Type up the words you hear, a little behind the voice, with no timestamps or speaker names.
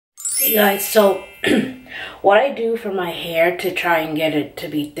Hey guys, so what I do for my hair to try and get it to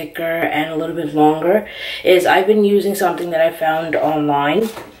be thicker and a little bit longer is I've been using something that I found online.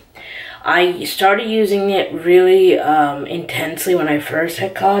 I started using it really intensely when I first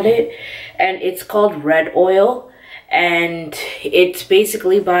had caught it, and it's called red oil, and it's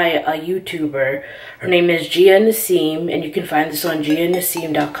basically by a YouTuber. Her name is Gia Nassim, and you can find this on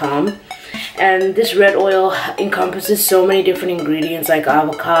gianassim.com. And this red oil encompasses so many different ingredients like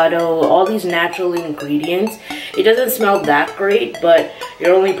avocado, all these natural ingredients. It doesn't smell that great, but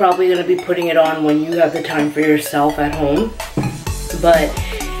you're only probably going to be putting it on when you have the time for yourself at home. But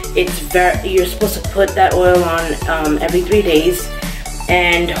you're supposed to put that oil on every 3 days.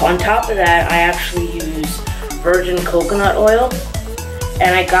 And on top of that, I actually use virgin coconut oil.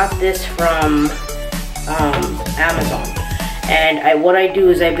 And I got this from Amazon. And what I do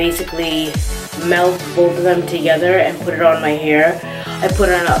is I basically melt both of them together and put it on my hair. I put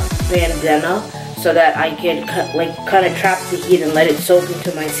on a bandana so that I can kind of trap the heat and let it soak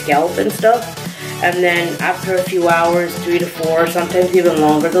into my scalp and stuff. And then after a few hours, 3 to 4, sometimes even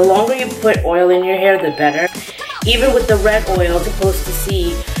longer, the longer you put oil in your hair, the better. Even with the red oil, it's supposed to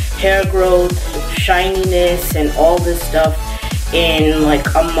see hair growth, shininess, and all this stuff in like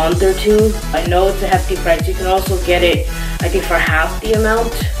a month or 2. I know it's a hefty price. You can also get it, I think, for half the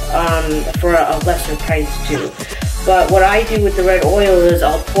amount for a lesser price too. But what I do with the red oil is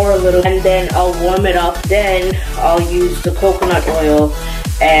I'll pour a little and then I'll warm it up. Then I'll use the coconut oil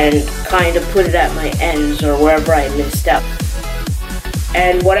and kind of put it at my ends or wherever I missed out.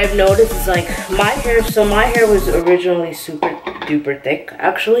 And what I've noticed is like my hair was originally super duper thick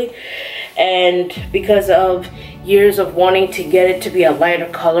actually. And because of years of wanting to get it to be a lighter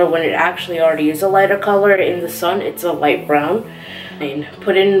color when it actually already is a lighter color in the sun, it's a light brown. And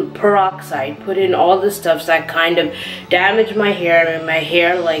put in peroxide, put in all the stuff that kind of damaged my hair, and my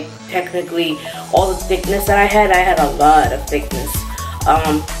hair, like technically all the thickness that I had a lot of thickness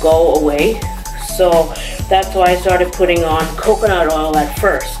go away. So that's why I started putting on coconut oil at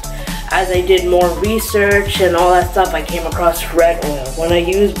first. As I did more research and all that stuff, I came across red oil. When I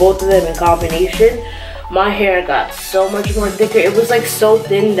used both of them in combination, my hair got so much more thicker. It was like so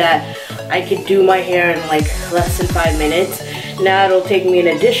thin that I could do my hair in like less than 5 minutes. Now it'll take me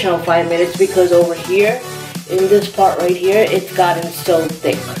an additional 5 minutes because over here, in this part right here, it's gotten so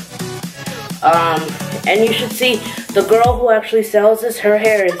thick. And you should see, the girl who actually sells this, her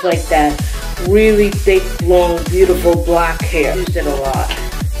hair is like that really thick, long, beautiful black hair. I used it a lot.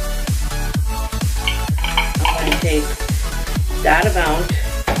 I'm going to take that amount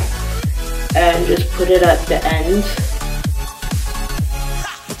and just put it at the ends.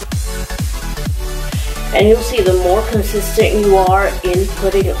 And you'll see the more consistent you are in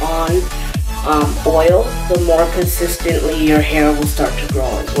putting on oil, the more consistently your hair will start to grow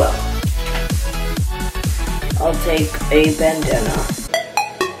as well. I'll take a bandana.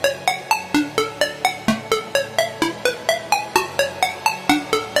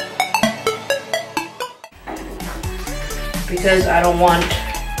 Because I don't want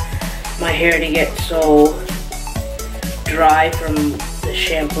my hair to get so dry from the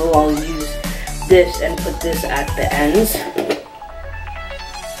shampoo, I'll use this and put this at the ends.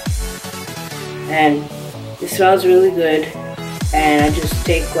 And it smells really good. And I just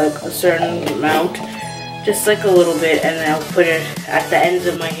take like a certain amount, just like a little bit, and then I'll put it at the ends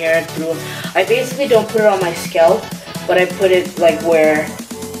of my hair through. I basically don't put it on my scalp, but I put it like where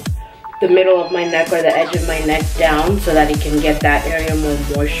the middle of my neck or the edge of my neck down so that it can get that area more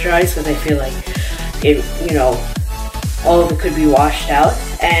moisturized, because I feel like it, you know, all of it could be washed out.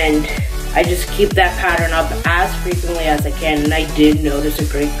 And I just keep that pattern up as frequently as I can, and I did notice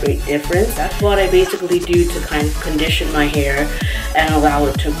a great difference. That's what I basically do to kind of condition my hair and allow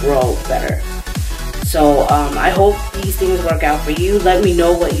it to grow better. So I hope these things work out for you. Let me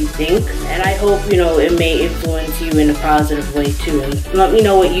know what you think, and I hope, you know, it may influence you in a positive way too. And let me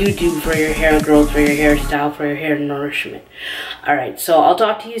know what you do for your hair growth, for your hairstyle, for your hair nourishment. Alright, so I'll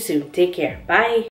talk to you soon. Take care. Bye.